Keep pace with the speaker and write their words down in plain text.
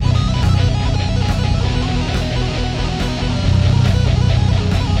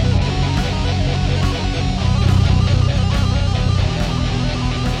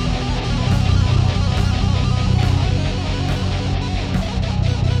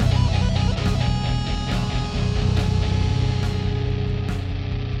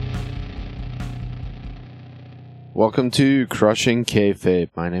Welcome to Crushing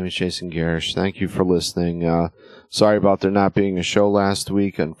Kayfabe. My name is Jason Garish. Thank you for listening. Sorry about there not being a show last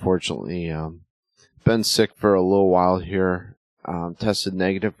week. Unfortunately, been sick for a little while here. Tested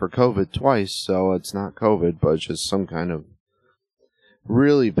negative for COVID twice, so it's not COVID, but it's just some kind of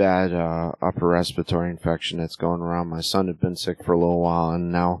really bad upper respiratory infection that's going around. My son had been sick for a little while,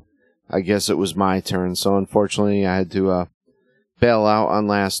 and now I guess it was my turn. So unfortunately, I had to bail out on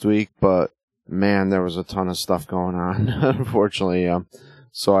last week, but man, there was a ton of stuff going on, unfortunately.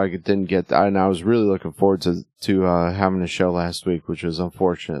 So I didn't get that, and I was really looking forward to having a show last week, which was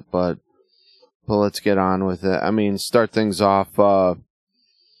unfortunate. But let's get on with it. I mean, start things off.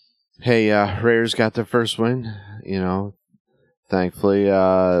 Raiders got their first win. Thankfully,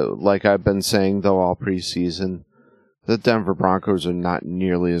 like I've been saying though all preseason, the Denver Broncos are not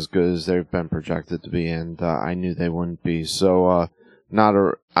nearly as good as they've been projected to be, and I knew they wouldn't be. So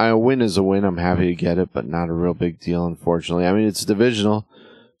a win is a win. I'm happy to get it, but not a real big deal, unfortunately. I mean, it's divisional,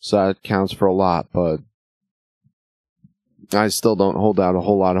 so that counts for a lot, but I still don't hold out a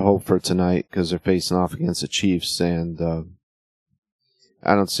whole lot of hope for tonight because they're facing off against the Chiefs, and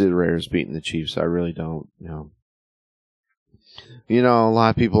I don't see the Raiders beating the Chiefs. I really don't. A lot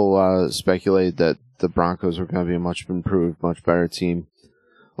of people speculated that the Broncos were going to be a much improved, much better team.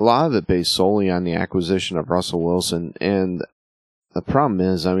 A lot of it based solely on the acquisition of Russell Wilson, and the problem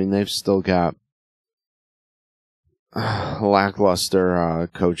is, I mean, they've still got lackluster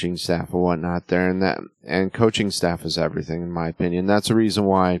coaching staff and whatnot there, and coaching staff is everything, in my opinion. That's the reason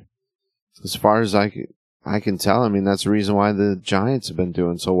why, as far as I can tell, I mean, that's the reason why the Giants have been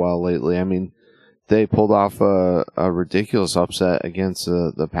doing so well lately. I mean, they pulled off a ridiculous upset against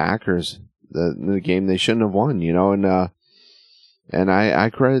the Packers, the game they shouldn't have won, and I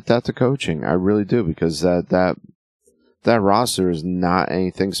credit that to coaching. I really do, because that roster is not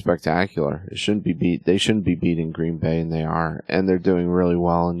anything spectacular. It shouldn't be they shouldn't be beating Green Bay, and they are, and they're doing really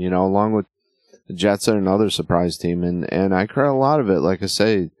well. And along with the Jets are another surprise team, and I credit a lot of it, like I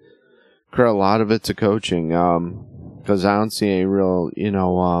say, credit a lot of it to coaching, because I don't see any real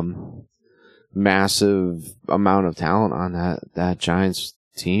massive amount of talent on that Giants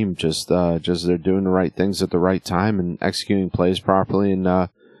team. Just they're doing the right things at the right time and executing plays properly and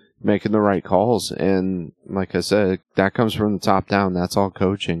making the right calls. And like I said, that comes from the top down. That's all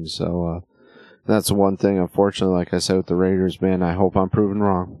coaching. So that's one thing. Unfortunately, like I said with the Raiders, man, I hope I'm proven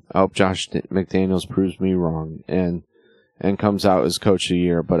wrong. I hope Josh McDaniels proves me wrong and comes out as coach of the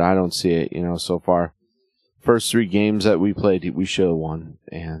year. But I don't see it. So far, first 3 games that we played, we should have won,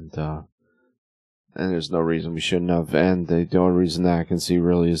 and there's no reason we shouldn't have. And the only reason that I can see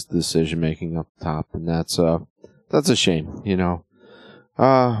really is the decision making up top, and that's a shame.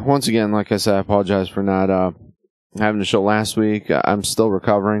 Once again, like I said, I apologize for not having a show last week. I'm still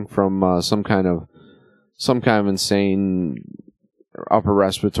recovering from some kind of insane upper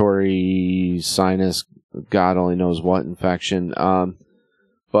respiratory sinus, God only knows what infection.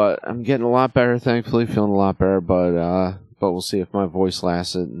 But I'm getting a lot better, thankfully, feeling a lot better. But we'll see if my voice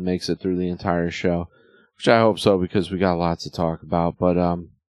lasts it and makes it through the entire show, which I hope so, because we got lots to talk about. But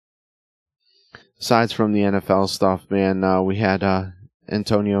aside from the NFL stuff, man, we had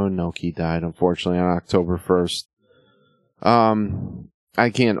Antonio Inoki died, unfortunately, on October 1st. I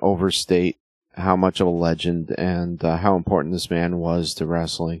can't overstate how much of a legend and how important this man was to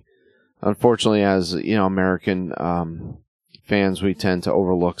wrestling. Unfortunately, as American fans, we tend to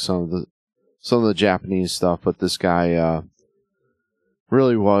overlook some of the Japanese stuff, but this guy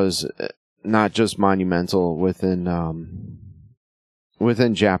really was not just monumental within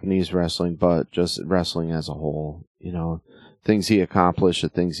Japanese wrestling, but just wrestling as a whole. Things he accomplished, the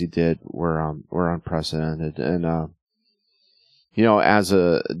things he did were unprecedented. And as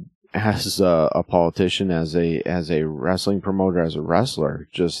a politician, as a wrestling promoter, as a wrestler,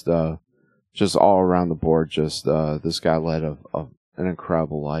 just all around the board, this guy led an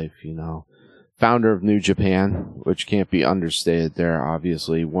incredible life. Founder of New Japan, which can't be understated there,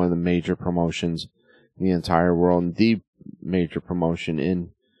 obviously. One of the major promotions in the entire world, and the major promotion in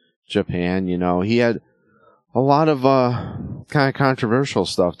Japan. He had a lot of kind of controversial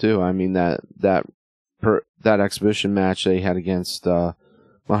stuff too. I mean, that exhibition match they had against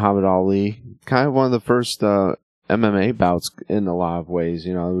Muhammad Ali, kind of one of the first MMA bouts in a lot of ways,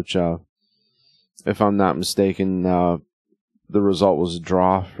 which, if I'm not mistaken, the result was a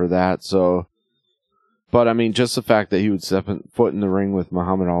draw for that. So, but I mean, just the fact that he would step foot in the ring with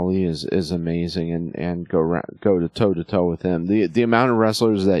Muhammad Ali is amazing, and go to toe to toe with him. The amount of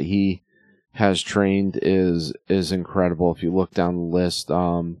wrestlers that he has trained is incredible. If you look down the list,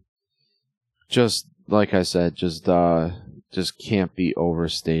 just like I said, just can't be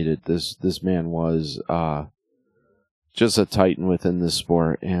overstated. This man was just a titan within the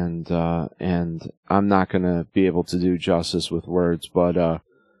sport, and I'm not gonna be able to do justice with words, but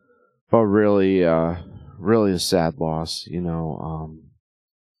really, really a sad loss,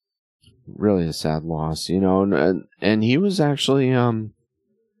 really a sad loss, and he was actually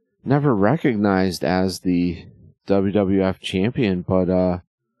never recognized as the WWF champion, but a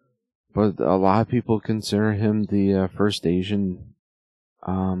lot of people consider him the first Asian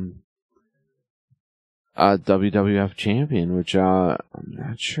WWF champion, which I'm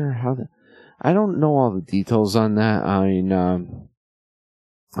not sure how I don't know all the details on that. I mean,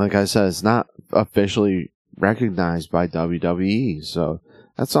 like I said, it's not officially recognized by WWE, so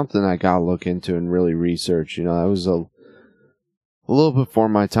that's something I gotta look into and really research. That was a little before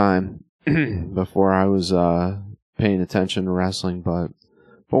my time, before I was paying attention to wrestling, but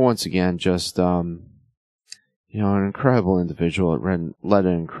once again, just an incredible individual. Led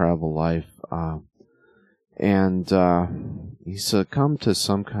an incredible life, and he succumbed to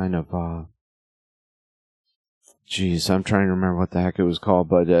some kind of I'm trying to remember what the heck it was called,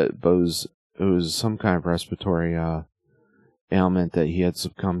 but it was some kind of respiratory ailment that he had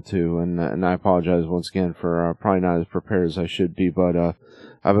succumbed to, and I apologize once again for probably not as prepared as I should be, but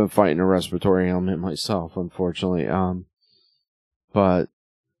I've been fighting a respiratory ailment myself, unfortunately. But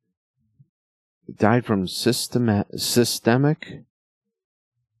died from systemic.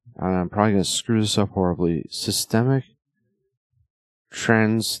 I'm probably going to screw this up horribly. Systemic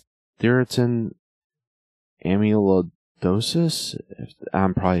transthyretin amyloidosis.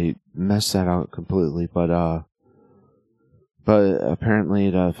 I'm probably messed that out completely, but apparently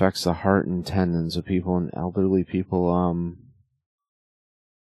it affects the heart and tendons of people and elderly people.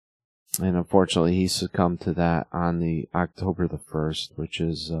 And unfortunately, he succumbed to that on the October the 1st, which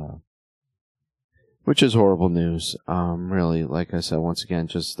is horrible news. Really, like I said, once again,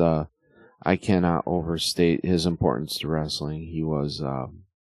 just I cannot overstate his importance to wrestling. He was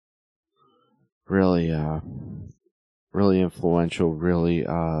really influential, really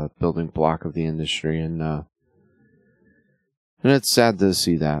building block of the industry, and it's sad to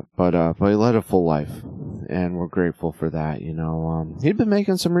see that, but he led a full life, and we're grateful for that. He'd been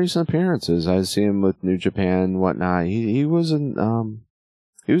making some recent appearances. I see him with New Japan and whatnot. He was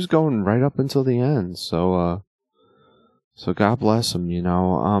he was going right up until the end. So God bless him. We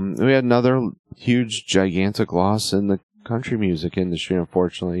had another huge, gigantic loss in the country music industry.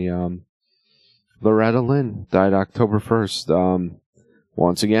 Unfortunately, Loretta Lynn died October 1st.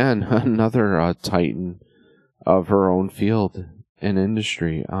 Once again, another titan of her own field and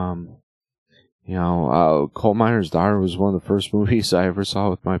industry. Coal Miner's Daughter was one of the first movies I ever saw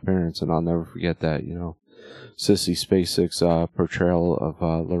with my parents, and I'll never forget that. Sissy Spacek's portrayal of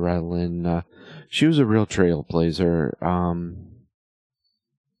Loretta Lynn. She was a real trailblazer.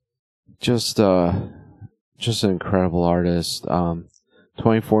 Just an incredible artist.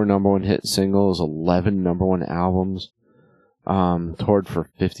 24 number one hit singles, 11 number one albums. Toured for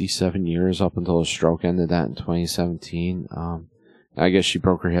 57 years up until a stroke ended that in 2017. I guess she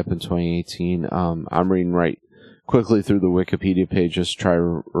broke her hip in 2018. I'm reading right quickly through the Wikipedia page just to try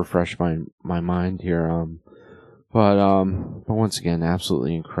to refresh my mind here. But once again,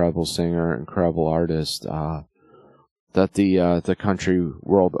 absolutely incredible singer, incredible artist. That the country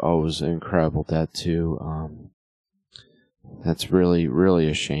world owes an incredible debt to. That's really, really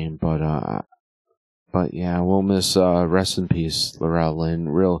a shame. But yeah, we'll miss, rest in peace, Loretta Lynn.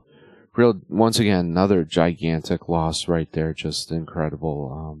 Real, once again, another gigantic loss right there. Just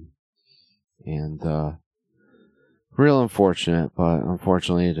incredible. And real unfortunate, but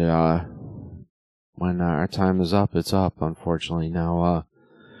unfortunately, when our time is up, it's up, unfortunately. Now,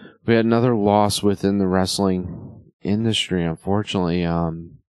 we had another loss within the wrestling industry, unfortunately,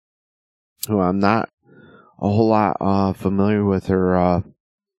 who I'm not a whole lot familiar with her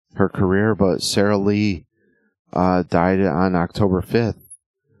career, but Sarah Lee died on October 5th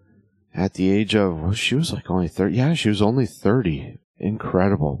at the age of, she was like only 30. Yeah, she was only 30.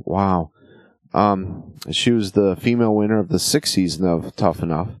 Incredible. Wow. She was the female winner of the 6th season of Tough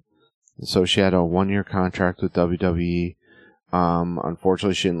Enough. So she had a 1-year contract with WWE.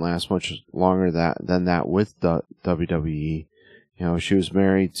 Unfortunately, she didn't last much longer than that with the WWE. She was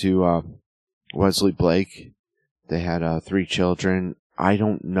married to Wesley Blake. They had 3 children. I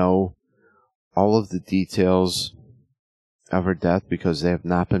don't know all of the details of her death because they have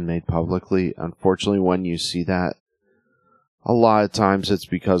not been made publicly. Unfortunately, when you see that, a lot of times it's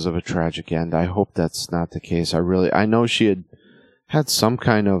because of a tragic end. I hope that's not the case. I know she had some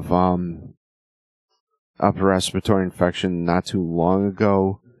kind of upper respiratory infection not too long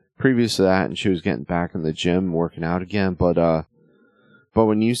ago. Previous to that, and she was getting back in the gym, working out again. But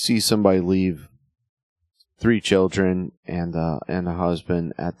when you see somebody leave 3 children and a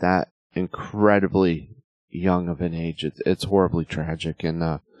husband at that incredibly young of an age. It's horribly tragic, and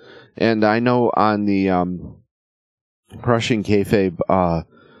I know on the Crushing Kayfabe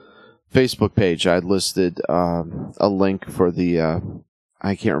Facebook page, I listed a link for the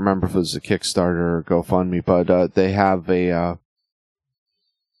I can't remember if it was a Kickstarter or GoFundMe, but they have a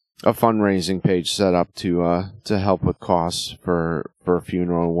fundraising page set up to help with costs for a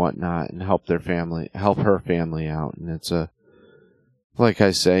funeral and whatnot, and help her family out. And it's like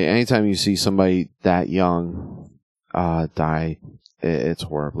I say, anytime you see somebody that young die, it's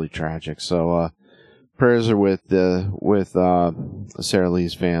horribly tragic. So prayers are with Sarah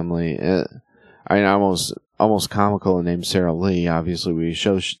Lee's family. Almost comical the name Sarah Lee. Obviously, we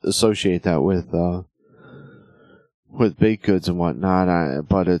associate that with baked goods and whatnot.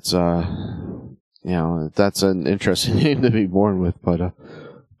 But it's that's an interesting name to be born with. But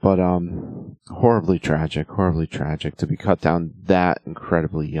horribly tragic to be cut down that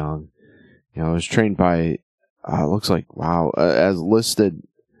incredibly young. It was trained by looks like as listed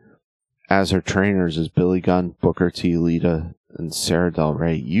as her trainers is Billy Gunn, Booker T, Lita, and Sarah Del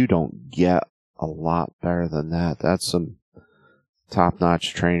Rey. You don't get a lot better than that. That's some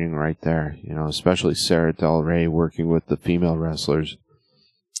top-notch training right there. Especially Sarah Del Rey working with the female wrestlers.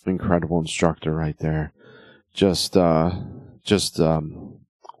 Incredible instructor right there. Just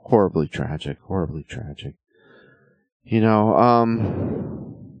horribly tragic.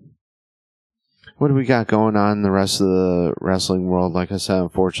 What do we got going on in the rest of the wrestling world? Like I said,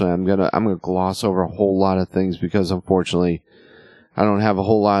 unfortunately, I'm gonna gloss over a whole lot of things because unfortunately, I don't have a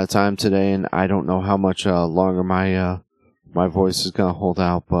whole lot of time today, and I don't know how much longer my voice is gonna hold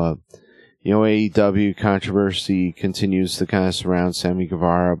out. But AEW controversy continues to kind of surround Sammy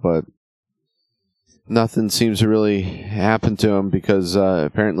Guevara, but nothing seems to really happen to him because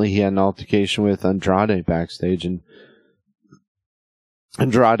apparently he had an altercation with Andrade backstage, and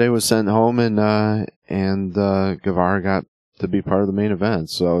Andrade was sent home, and Guevara got to be part of the main event.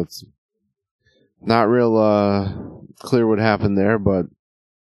 So it's not real clear what happened there, but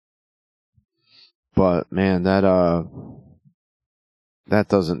man, that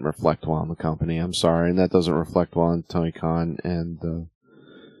doesn't reflect well on the company. I'm sorry, and that doesn't reflect well on Tony Khan, and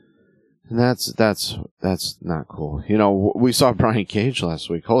that's not cool. We saw Brian Cage last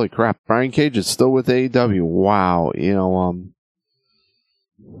week. Holy crap, Brian Cage is still with AEW. Wow,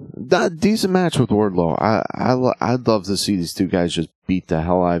 that decent match with Wardlow. I'd love to see these two guys just beat the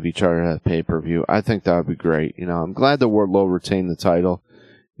hell out of each other at a pay-per-view. I think that would be great. I'm glad that Wardlow retained the title.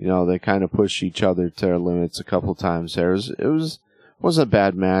 They kind of pushed each other to their limits a couple times there. It wasn't a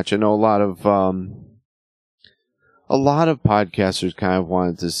bad match. I know a lot of podcasters kind of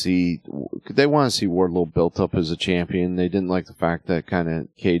wanted to see Wardlow built up as a champion. They didn't like the fact that kind of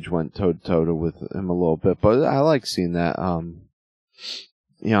Cage went toe-to-toe with him a little bit, but I like seeing that.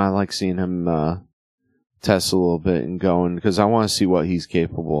 I like seeing him test a little bit and going, because I want to see what he's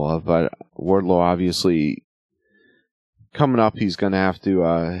capable of. But Wardlow, obviously, coming up, he's going to have to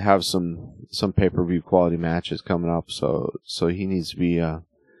have some pay-per-view quality matches coming up. So he needs to be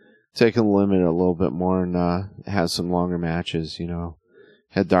taking the limit a little bit more and has some longer matches.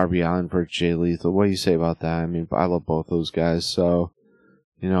 Had Darby Allin versus Jay Lethal. What do you say about that? I mean, I love both those guys. So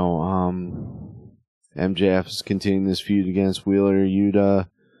MJF is continuing this feud against Wheeler Yuta.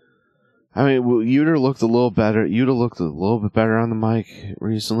 I mean, Yuta looked a little better. Yuta looked a little bit better on the mic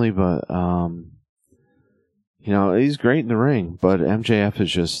recently, but he's great in the ring. But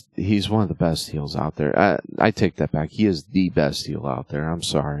MJF he's one of the best heels out there. I take that back. He is the best heel out there. I'm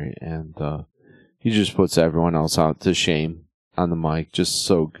sorry, and he just puts everyone else out to shame on the mic. Just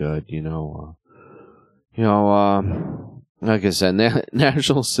so good, like I said,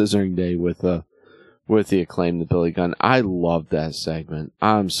 National Scissoring Day with the Acclaim, the Billy Gunn. I love that segment.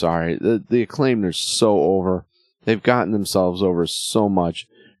 I'm sorry. The Acclaim are so over. They've gotten themselves over so much.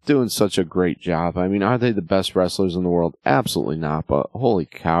 Doing such a great job. I mean, are they the best wrestlers in the world? Absolutely not. But holy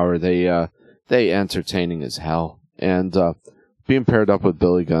cow, are they entertaining as hell. And being paired up with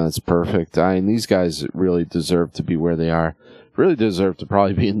Billy Gunn, it's perfect. I mean, these guys really deserve to be where they are. Really deserve to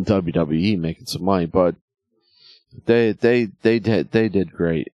probably be in WWE making some money. But they did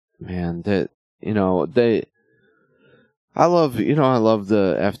great, man. I love the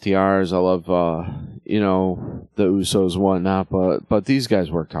FTRs. I love, the Usos and whatnot, but these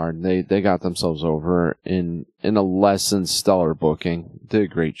guys worked hard and they got themselves over in a less than stellar booking. Did a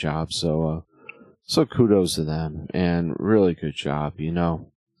great job. So kudos to them and really good job,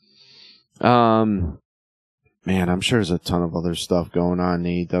 Man, I'm sure there's a ton of other stuff going on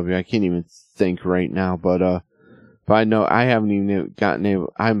in AEW. I can't even think right now, but But I know I haven't even I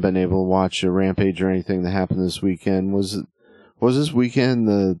haven't been able to watch a Rampage or anything that happened this weekend. Was this weekend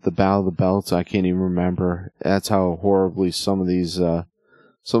the Battle of the Belts? I can't even remember. That's how horribly some of the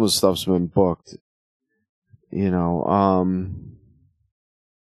stuff's been booked.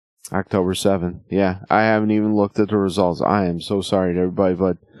 October 7th. Yeah, I haven't even looked at the results. I am so sorry to everybody,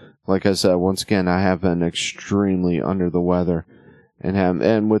 but like I said, once again, I have been extremely under the weather,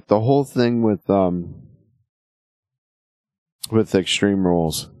 and with the whole thing with Extreme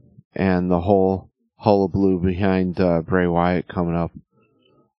Rules and the whole hullabaloo behind Bray Wyatt coming up,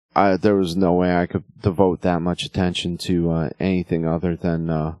 there was no way I could devote that much attention to anything other than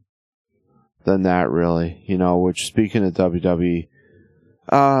that, really. Which, speaking of WWE,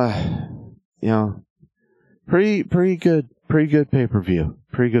 pretty good pay-per-view.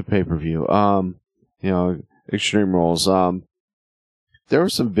 Extreme Rules. There were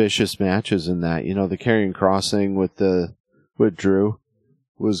some vicious matches in that. The Karrion Kross thing with Drew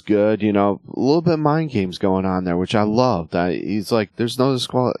was good. A little bit of mind games going on there, which I loved. He's like, there's no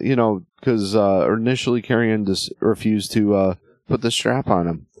because initially Karrion refused to put the strap on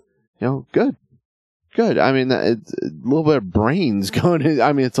him. Good. I mean, it's a little bit of brains going in.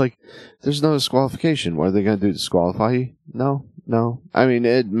 I mean, it's like, there's no disqualification. What are they going to do? Disqualify you? No. I mean,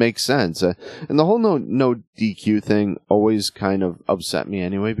 it makes sense. And the whole no DQ thing always kind of upset me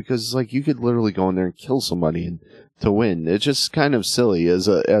anyway, because it's like, you could literally go in there and kill somebody to win. It's just kind of silly as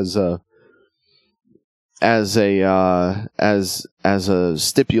a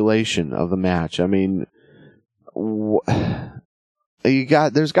stipulation of the match. I mean,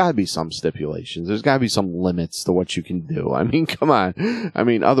 there's got to be some stipulations. There's got to be some limits to what you can do. I mean, come on. I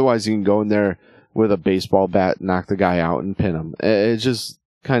mean, otherwise you can go in there with a baseball bat, knock the guy out, and pin him. It's just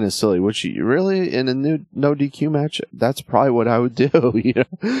kind of silly. Which really, in a no DQ match, that's probably what I would do.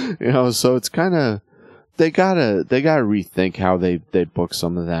 So it's kind of, they gotta rethink how they book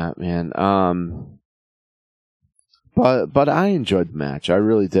some of that, man. But I enjoyed the match. I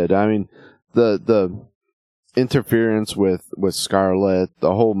really did. I mean, the interference with Scarlett,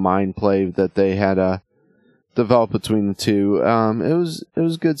 the whole mind play that they had developed between the two, it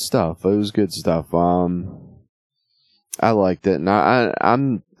was good stuff. I liked it, and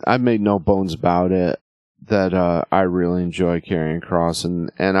I made no bones about it that I really enjoy Karrion Kross,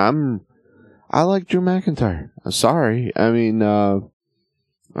 and I like Drew McIntyre. I'm sorry. I mean, I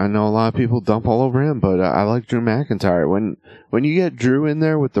know a lot of people dump all over him, but I like Drew McIntyre. When you get Drew in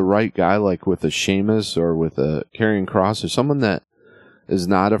there with the right guy, like with a Sheamus or with a Karrion Kross or someone that is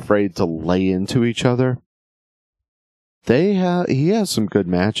not afraid to lay into each other, he has some good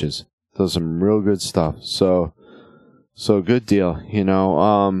matches. Does some real good stuff. So good deal. He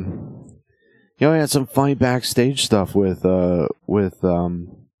had some funny backstage stuff with Dexter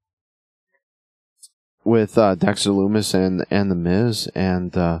Lumis and The Miz,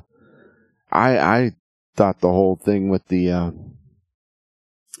 and I thought the whole thing with the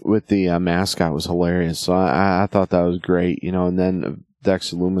mascot was hilarious. So I thought that was great, and then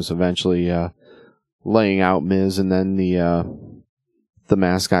Dexter Lumis eventually laying out Miz, and then the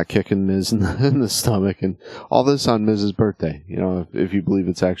mascot kicking Miz in the stomach, and all this on Miz's birthday. If you believe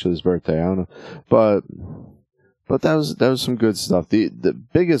it's actually his birthday, I don't know, but that was some good stuff. The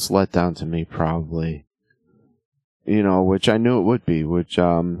biggest letdown to me, probably, which I knew it would be, which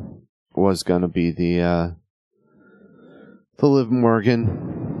was gonna be the Liv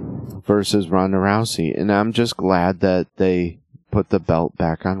Morgan versus Ronda Rousey, and I'm just glad that they put the belt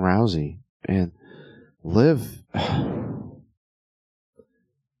back on Rousey. And Liv,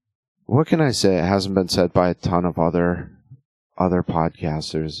 what can I say? It hasn't been said by a ton of other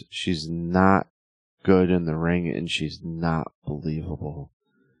podcasters. She's not good in the ring, and she's not believable.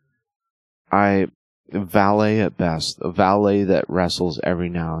 Valet at best, a valet that wrestles every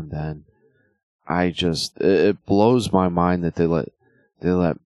now and then. It blows my mind that they let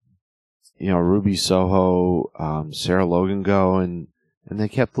Ruby Soho, Sarah Logan go, and they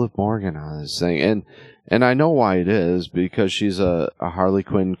kept Liv Morgan on this thing, and I know why it is, because she's a Harley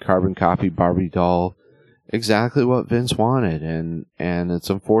Quinn carbon copy Barbie doll, exactly what Vince wanted, and it's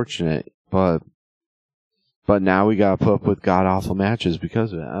unfortunate, but now we gotta put up with god awful matches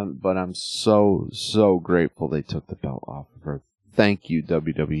because of it. But I'm so grateful they took the belt off of her. Thank you,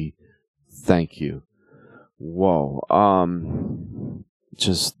 WWE. Thank you. Whoa.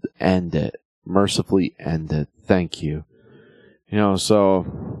 Just end it. Mercifully end it. Thank you.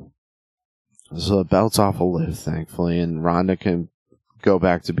 So the belt's off of Liv, thankfully, and Ronda can go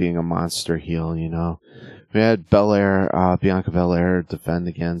back to being a monster heel. We had Bianca Belair defend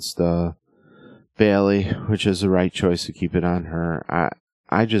against Bayley, which is the right choice to keep it on her.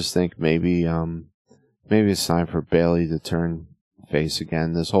 I just think maybe maybe it's time for Bayley to turn face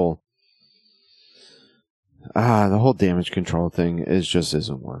again. This whole the whole damage control thing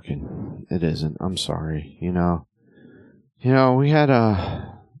isn't working. It isn't. I'm sorry. You know, we had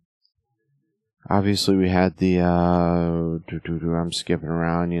obviously we had the I'm skipping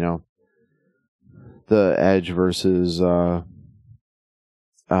around. You know, the Edge versus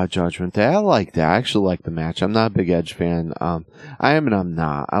Judgment Day. I like that. I actually like the match. I'm not a big Edge fan. I am and I'm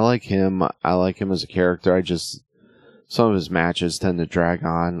not. I like him. I like him as a character. Some of his matches tend to drag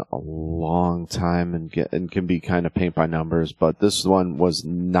on a long time and can be kind of paint by numbers, but this one was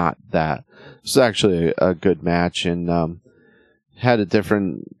not that. It was actually a good match and had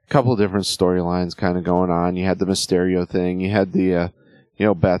couple of different storylines kind of going on. You had the Mysterio thing. You had the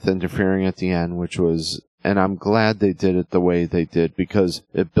Beth interfering at the end, which was, and I'm glad they did it the way they did because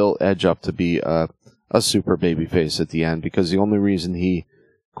it built Edge up to be a super babyface at the end because the only reason he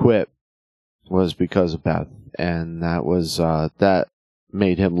quit was because of Beth. And that was that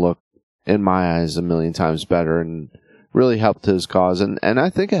made him look, in my eyes, a million times better and really helped his cause. And I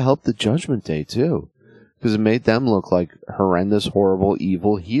think it helped the Judgment Day, too, because it made them look like horrendous, horrible,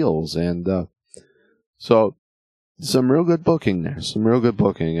 evil heels. And so some real good booking there. Some real good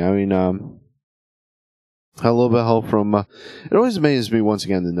booking. I mean, had a little bit of help from... it always amazes me, once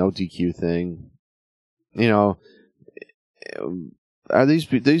again, the no DQ thing. You know... Are these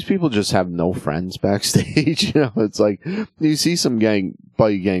people just have no friends backstage? You know, it's like you see some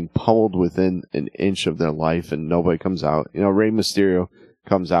buddy getting pummeled within an inch of their life, and nobody comes out. You know, Rey Mysterio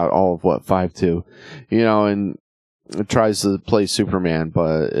comes out all of 5'2", you know, and tries to play Superman,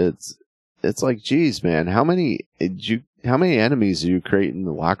 but it's like, geez, man, how many enemies do you create in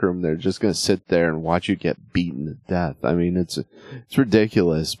the locker room? They're just gonna sit there and watch you get beaten to death. I mean, it's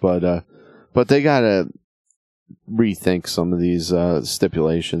ridiculous, but they gotta rethink some of these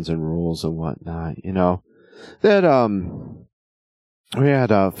stipulations and rules and whatnot. You know, that we had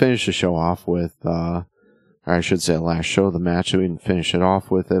finished the show off with, or I should say, last show of the match. We didn't finish it off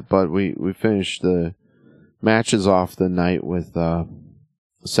with it, but we finished the matches off the night with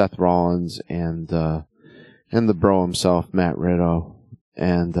Seth Rollins and the bro himself, Matt Riddle,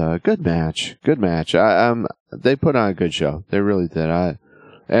 and good match. They put on a good show. They really did.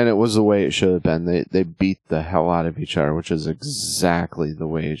 And it was the way it should have been. They beat the hell out of each other, which is exactly the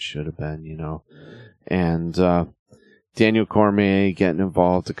way it should have been, you know. And Daniel Cormier getting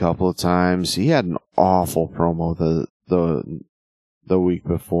involved a couple of times. He had an awful promo the week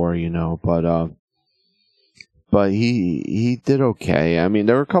before, you know, but he did okay. I mean,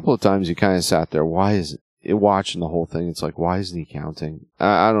 there were a couple of times he kind of sat there. Watching the whole thing, it's like, why isn't he counting?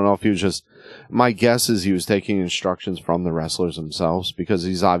 I don't know if he was just... My guess is he was taking instructions from the wrestlers themselves, because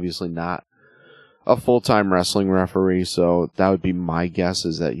he's obviously not a full-time wrestling referee, so that would be my guess,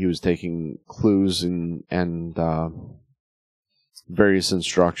 is that he was taking clues and various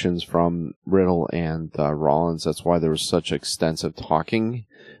instructions from Riddle and Rollins. That's why there was such extensive talking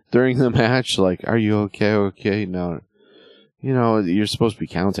during the match, like, are you okay? Okay, no. You know, you're supposed to be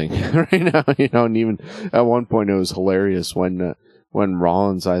counting right now, you know, and even at one point it was hilarious when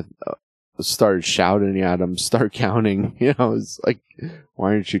Rollins, started shouting at him, start counting, you know, it's like,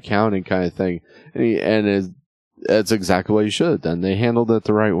 why aren't you counting kind of thing. And it's exactly what he should have done. They handled it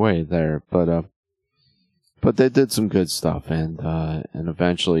the right way there, but they did some good stuff, and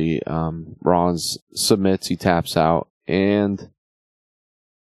eventually, Rollins submits, he taps out, and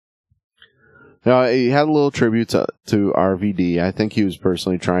he had a little tribute to RVD. I think he was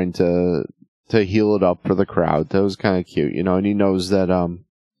personally trying to heal it up for the crowd. That was kind of cute, you know, and he knows that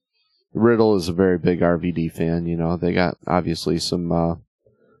Riddle is a very big RVD fan, you know. They got obviously some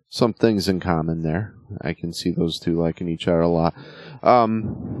things in common there. I can see those two liking each other a lot.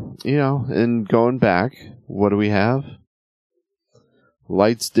 You know, and going back, what do we have?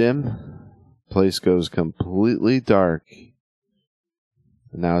 Lights dim, place goes completely dark.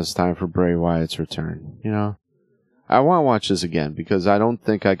 And now it's time for Bray Wyatt's return. You know, I want to watch this again because I don't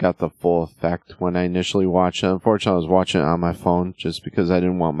think I got the full effect when I initially watched it. Unfortunately, I was watching it on my phone just because I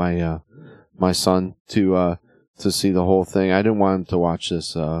didn't want my son to see the whole thing. I didn't want him to watch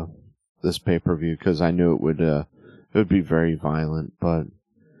this pay-per-view because I knew it would be very violent. But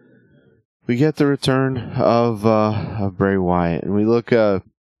we get the return of Bray Wyatt, and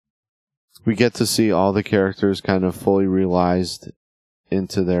we get to see all the characters kind of fully realized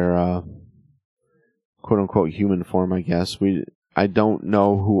into their quote-unquote human form, I guess. I don't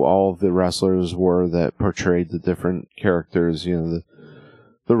know who all of the wrestlers were that portrayed the different characters, you know,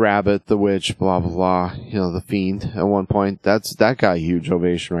 the rabbit, the witch, blah, blah, blah, you know, the Fiend at one point. That got a huge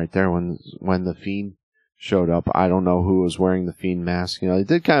ovation right there when the Fiend showed up. I don't know who was wearing the Fiend mask. You know, they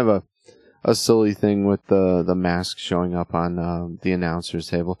did kind of a silly thing with the mask showing up on the announcer's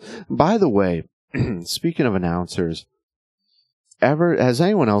table. By the way, speaking of announcers, has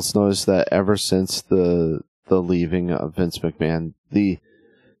anyone else noticed that ever since the leaving of Vince McMahon, the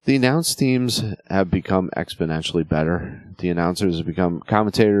announce teams have become exponentially better. The announcers have become,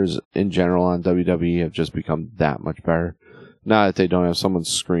 commentators in general on WWE have just become that much better. Not that they don't have someone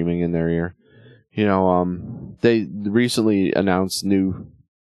screaming in their ear. You know, they recently announced new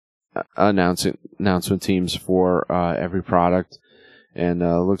announcement teams for every product, and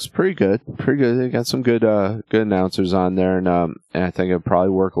looks pretty good. Pretty good. They got some good announcers on there, and I think it'll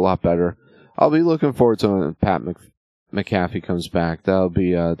probably work a lot better. I'll be looking forward to when Pat McAfee comes back. That'll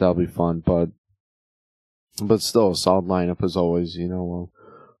be fun, but still a solid lineup as always, you know.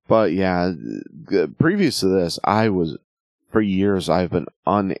 But yeah, previous to this, for years I've been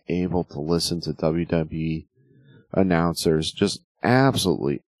unable to listen to WWE announcers. Just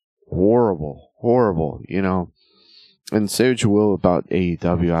absolutely horrible, you know. And say what you will about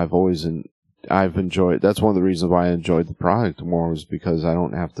AEW, I've enjoyed. That's one of the reasons why I enjoyed the product more, was because I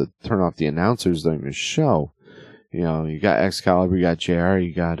don't have to turn off the announcers during the show. You know, you got Excalibur, you got JR,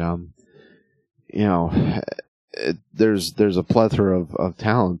 you got you know, there's a plethora of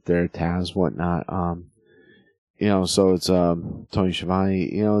talent there, Taz, whatnot. You know, so it's Tony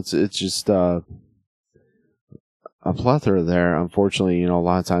Schiavone. You know, it's just a plethora there. Unfortunately, you know, a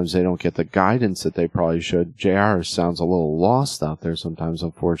lot of times they don't get the guidance that they probably should. JR sounds a little lost out there sometimes,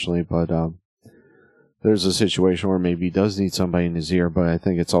 unfortunately, but there's a situation where maybe he does need somebody in his ear, but I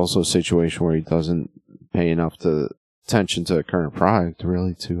think it's also a situation where he doesn't pay enough attention to the current product,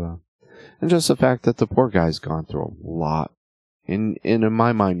 really, and just the fact that the poor guy's gone through a lot. In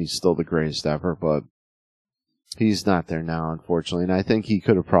my mind, he's still the greatest ever, but he's not there now, unfortunately, and I think he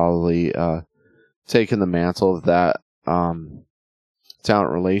could have probably taken the mantle of that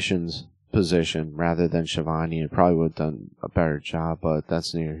talent relations position rather than Schiavone, and probably would have done a better job, but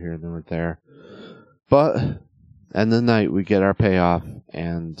that's neither here nor there. But end of the night, we get our payoff,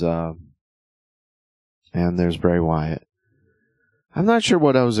 and there's Bray Wyatt. I'm not sure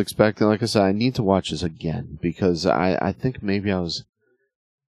what I was expecting. Like I said, I need to watch this again, because I think maybe I was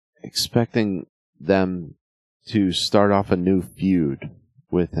expecting them to start off a new feud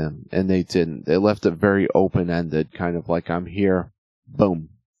with him, and they didn't. They left it very open-ended, kind of like, I'm here, boom,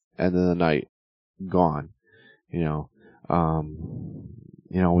 end of the night, gone. You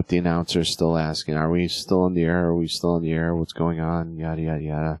know, with the announcers still asking, are we still in the air? Are we still in the air? What's going on? Yada, yada,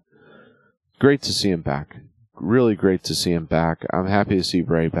 yada. Great to see him back. Really great to see him back. I'm happy to see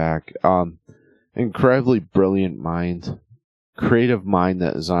Bray back. Incredibly brilliant mind. Creative mind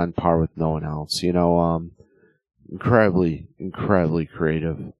that is on par with no one else. You know, incredibly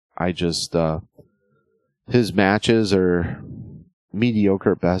creative. I just, his matches are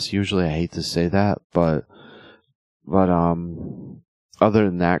mediocre at best. Usually I hate to say that, but other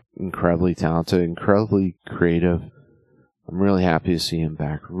than that, incredibly talented, incredibly creative. I'm really happy to see him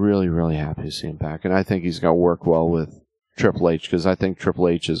back. Really happy to see him back. And I think he's going to work well with Triple H, because I think Triple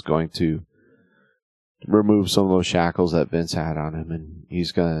H is going to remove some of those shackles that Vince had on him, and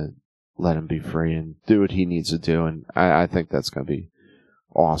he's going to let him be free and do what he needs to do. And I think that's going to be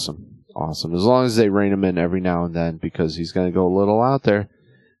awesome. As long as they rein him in every now and then, because he's going to go a little out there.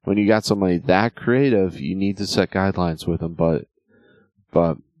 When you got somebody that creative, you need to set guidelines with him. But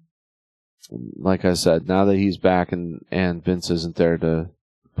like I said, now that he's back and Vince isn't there to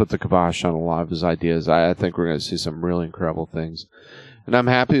put the kibosh on a lot of his ideas, I think we're going to see some really incredible things. And I'm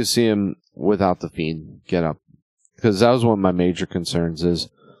happy to see him without The Fiend get up, because that was one of my major concerns is,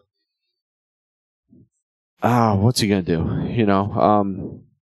 what's he going to do? You know,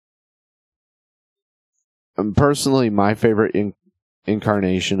 personally, my favorite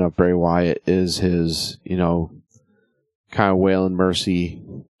incarnation of Bray Wyatt is his, you know, kind of Waylon Mercy,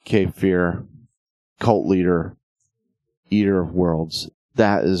 Cape Fear, cult leader, eater of worlds.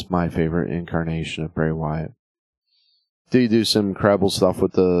 That is my favorite incarnation of Bray Wyatt. Did he do some incredible stuff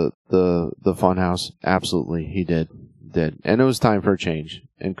with the Funhouse? Absolutely, he did. And it was time for a change.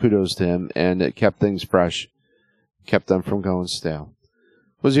 And kudos to him. And it kept things fresh. Kept them from going stale.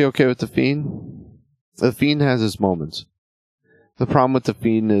 Was he okay with The Fiend? The Fiend has his moments. The problem with The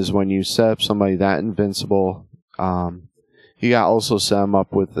Fiend is when you set up somebody that invincible, you got also set him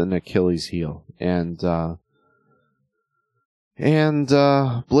up with an Achilles heel. And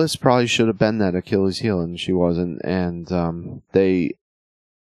Bliss probably should have been that Achilles heel, and she wasn't. And the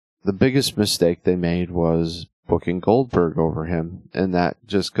biggest mistake they made was booking Goldberg over him, and that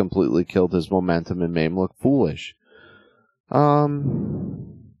just completely killed his momentum and made him look foolish. I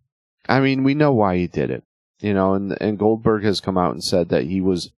mean, we know why he did it, you know, and Goldberg has come out and said that he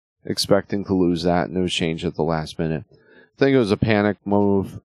was expecting to lose that, and it was changed at the last minute. I think it was a panic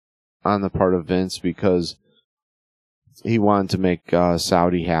move on the part of Vince because he wanted to make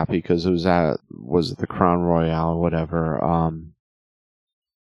Saudi happy because it was it the Crown Royale or whatever.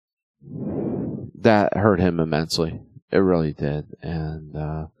 That hurt him immensely. It really did. And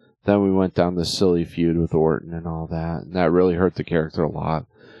then we went down this silly feud with Orton and all that, and that really hurt the character a lot.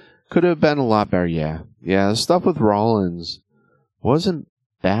 Could have been a lot better, yeah. Yeah, the stuff with Rollins wasn't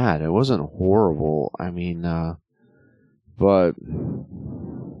bad. It wasn't horrible. I mean, but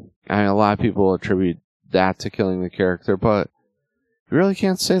a lot of people attribute that to killing the character, but you really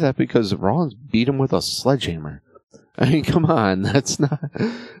can't say that because Rollins beat him with a sledgehammer. I mean, come on, that's not.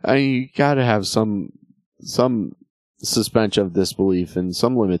 I mean, you gotta have some suspension of disbelief and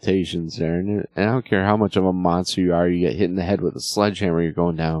some limitations there. And I don't care how much of a monster you are, you get hit in the head with a sledgehammer, you're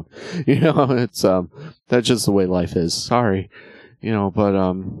going down. You know, it's that's just the way life is. Sorry, you know, but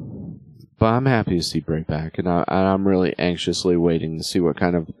I'm happy to see Bray back, and I'm really anxiously waiting to see what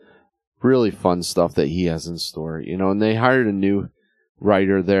kind of really fun stuff that he has in store. You know, and they hired a new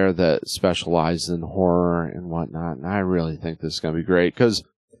writer there that specialized in horror and whatnot, and I really think this is going to be great because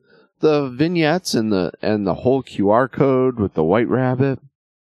the vignettes and the whole QR code with the White Rabbit,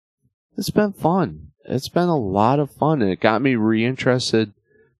 it's been fun. It's been a lot of fun, and it got me reinterested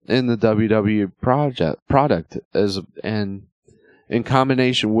in the WWE product and in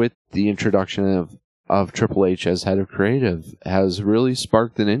combination with the introduction of Triple H as head of creative has really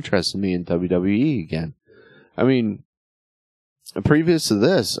sparked an interest in me in WWE again. I mean, previous to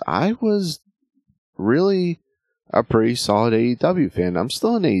this, I was really a pretty solid AEW fan. I'm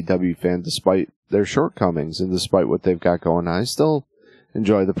still an AEW fan despite their shortcomings and despite what they've got going on. I still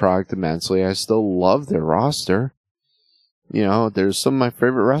enjoy the product immensely. I still love their roster. You know, there's some of my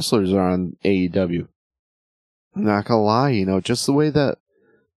favorite wrestlers are on AEW. I'm not gonna lie, you know, just the way that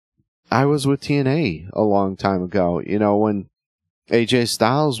I was with TNA a long time ago. You know, when AJ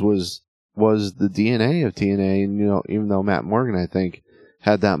Styles was the DNA of TNA, and you know, even though Matt Morgan, I think,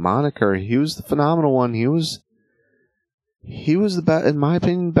 had that moniker, he was the phenomenal one. He was the best, in my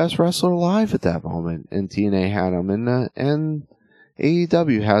opinion, best wrestler alive at that moment, and TNA had him. And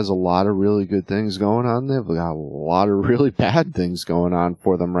AEW has a lot of really good things going on. They've got a lot of really bad things going on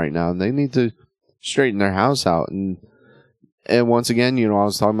for them right now, and they need to straighten their house out. And once again, you know, I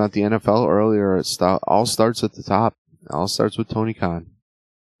was talking about the NFL earlier. It all starts at the top. It all starts with Tony Khan.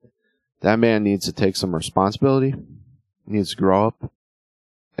 That man needs to take some responsibility. He needs to grow up,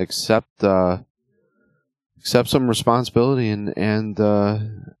 accept some responsibility, and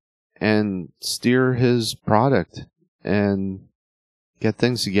steer his product and get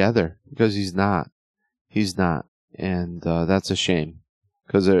things together, because he's not, and that's a shame,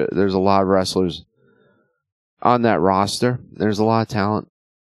 because there's a lot of wrestlers on that roster. There's a lot of talent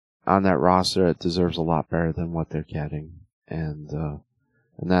on that roster that deserves a lot better than what they're getting, and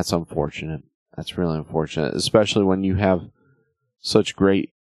that's unfortunate. That's really unfortunate, especially when you have such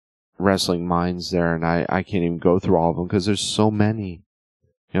great wrestling minds there, and I can't even go through all of them because there's so many.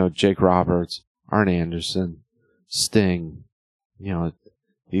 You know, Jake Roberts, Arn Anderson, Sting, you know,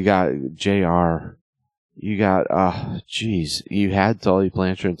 you got JR, you got, you had Tully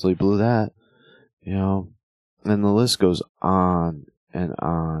Blanchard until he blew that, you know, and the list goes on and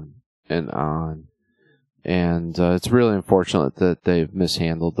on and on. And it's really unfortunate that they've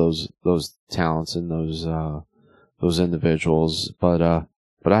mishandled those talents and those individuals. But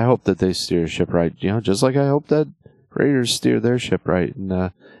I hope that they steer the ship right. You know, just like I hope that Raiders steer their ship right. And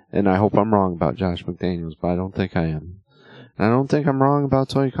I hope I'm wrong about Josh McDaniels, but I don't think I am. And I don't think I'm wrong about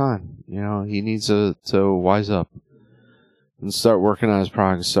Tony Khan. You know, he needs to wise up and start working on his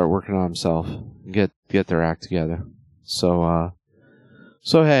product, start working on himself, and get their act together. So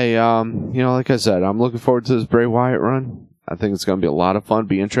hey, you know, like I said, I'm looking forward to this Bray Wyatt run. I think it's going to be a lot of fun.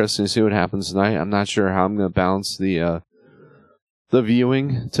 Be interesting to see what happens tonight. I'm not sure how I'm going to balance the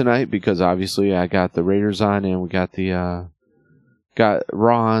viewing tonight, because obviously I got the Raiders on and we got got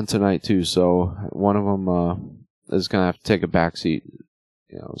Raw on tonight too. So one of them is going to have to take a backseat,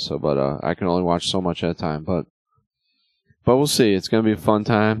 you know. So, but I can only watch so much at a time. But we'll see. It's going to be a fun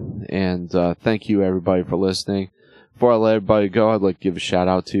time, and thank you everybody for listening. Before I let everybody go, I'd like to give a shout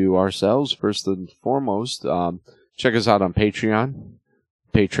out to ourselves first and foremost. Check us out on Patreon,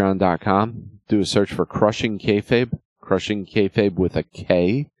 patreon.com. Do a search for Crushing Kayfabe with a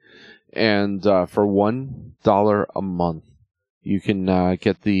K. And for $1 a month, you can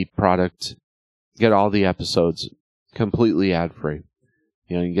get the product, get all the episodes completely ad-free.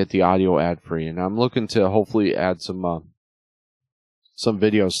 You know, you get the audio ad-free. And I'm looking to hopefully add some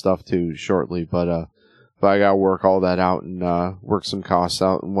video stuff too shortly, but but I gotta work all that out and work some costs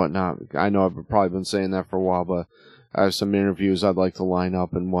out and whatnot. I know I've probably been saying that for a while, but I have some interviews I'd like to line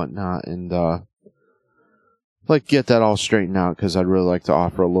up and whatnot, and like get that all straightened out because I'd really like to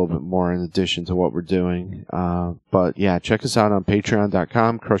offer a little bit more in addition to what we're doing. But yeah, check us out on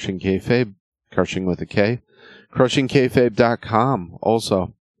patreon.com, Crushing Kayfabe, crushing with a K, crushingkayfabe.com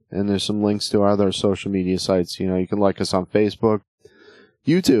also. And there's some links to our other social media sites. You know, you can like us on Facebook,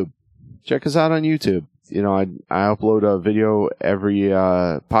 YouTube. Check us out on YouTube. You know, I upload a video every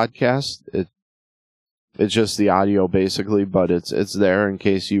podcast. It's just the audio basically, but it's there in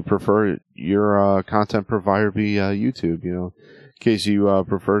case you prefer your content provider be YouTube. You know, in case you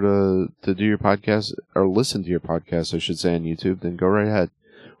prefer to do your podcast or listen to your podcast, I should say, on YouTube, then go right ahead.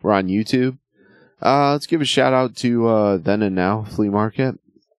 We're on YouTube. Let's give a shout out to Then and Now Flea Market.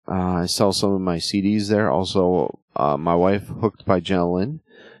 I sell some of my CDs there. Also, my wife, Hooked by Jenna Lynn,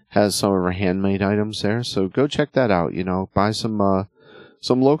 has some of her handmade items there. So go check that out. You know, buy some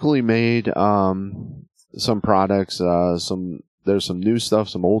locally made some products. There's some new stuff,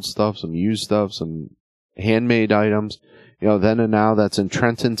 some old stuff, some used stuff, some handmade items. You know, Then and Now, that's in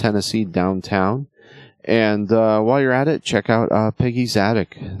Trenton, Tennessee, downtown. And while you're at it, check out Piggy's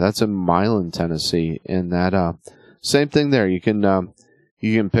Attic. That's in Milan, Tennessee. And that same thing there. You can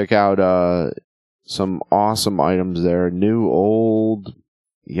pick out some awesome items there. New, old,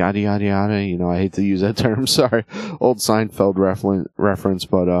 yada, yada, yada. You know, I hate to use that term. Sorry. Old Seinfeld reference.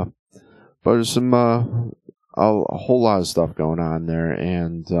 But there's some a whole lot of stuff going on there.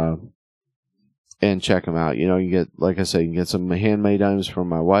 And check them out. You know, you get, like I said, you can get some handmade items from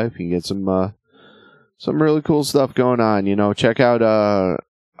my wife. You can get some really cool stuff going on. You know, check out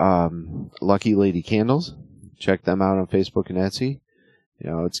Lucky Lady Candles. Check them out on Facebook and Etsy. You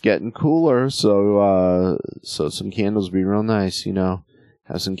know, it's getting cooler, so some candles be real nice, you know.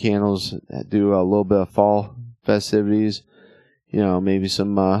 Have some candles that do a little bit of fall festivities. You know, maybe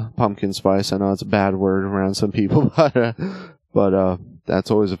some pumpkin spice. I know it's a bad word around some people, but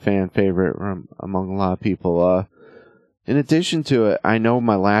that's always a fan favorite among a lot of people. In addition to it, I know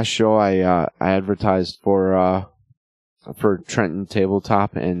my last show I advertised for Trenton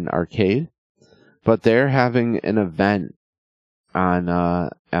Tabletop and Arcade, but they're having an event on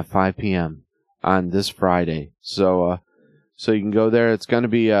at 5 p.m. on this Friday. So you can go there. It's going to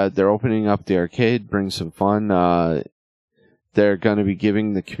be they're opening up the arcade, bring some fun. They're going to be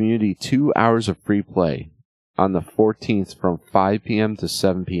giving the community 2 hours of free play on the 14th from 5 p.m. to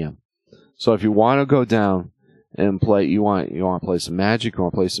 7 p.m. So if you want to go down and play, you want to play some Magic, you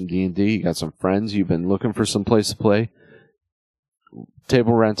want to play some D&D, you got some friends, you've been looking for some place to play,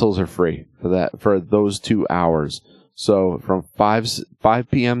 table rentals are free for those 2 hours. So from 5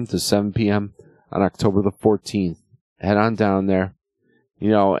 p.m. to 7 p.m. on October the 14th, head on down there. You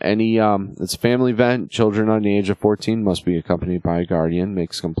know, it's a family event. Children under the age of 14 must be accompanied by a guardian.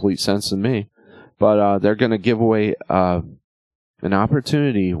 Makes complete sense to me. But they're going to give away an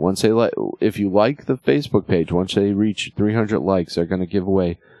opportunity once if you like the Facebook page, once they reach 300 likes, they're going to give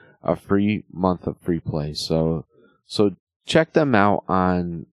away a free month of free play. So check them out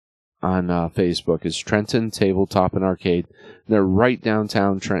on Facebook. It's Trenton Tabletop and Arcade. They're right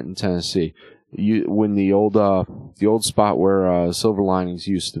downtown Trenton, Tennessee. When the old spot where Silver Linings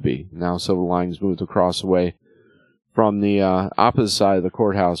used to be. Now Silver Linings moved across the way from the opposite side of the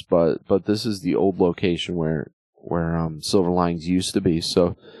courthouse, but this is the old location where Silver Linings used to be.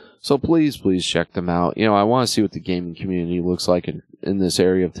 So please check them out. You know, I want to see what the gaming community looks like in this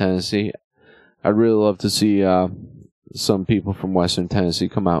area of Tennessee. I'd really love to see some people from Western Tennessee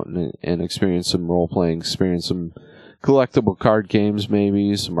come out and experience some role playing, experience some collectible card games,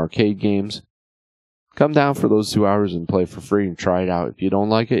 maybe some arcade games. Come down for those 2 hours and play for free and try it out. If you don't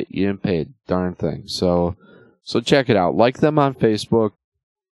like it, you didn't pay a darn thing. So check it out. Like them on Facebook.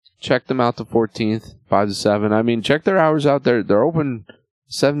 Check them out the 14th, 5 to 7. I mean, check their hours out. They're open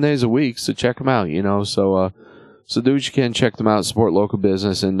 7 days a week, so check them out, you know. So do what you can. Check them out. Support local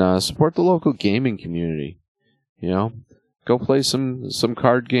business and support the local gaming community. You know, go play some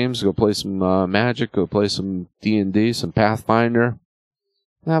card games. Go play some Magic. Go play some D&D, some Pathfinder.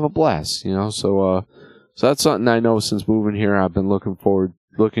 And have a blast, you know. So that's something I know since moving here I've been looking for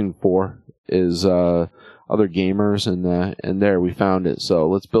is other gamers, and there we found it. So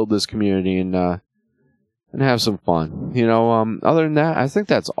let's build this community and have some fun. You know, other than that, I think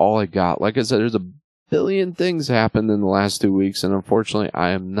that's all I got. Like I said, there's a billion things happened in the last 2 weeks, and unfortunately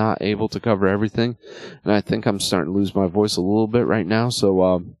I am not able to cover everything, and I think I'm starting to lose my voice a little bit right now.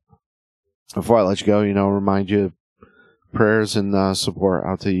 So before I let you go, you know, remind you, prayers and support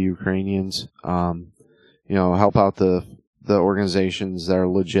out to the Ukrainians. You know, help out the organizations that are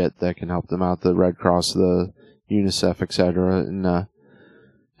legit that can help them out, the Red Cross, the UNICEF, etc., and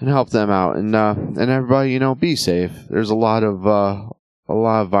help them out. And everybody, be safe. There's a lot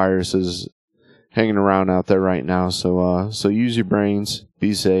of viruses hanging around out there right now. So use your brains.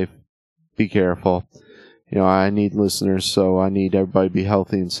 Be safe. Be careful. I need listeners, so I need everybody to be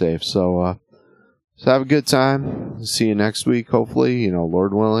healthy and safe. So have a good time. See you next week, hopefully,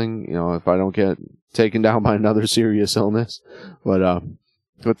 Lord willing, if I don't get taken down by another serious illness. But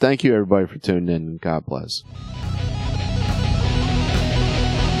thank you, everybody, for tuning in. God bless.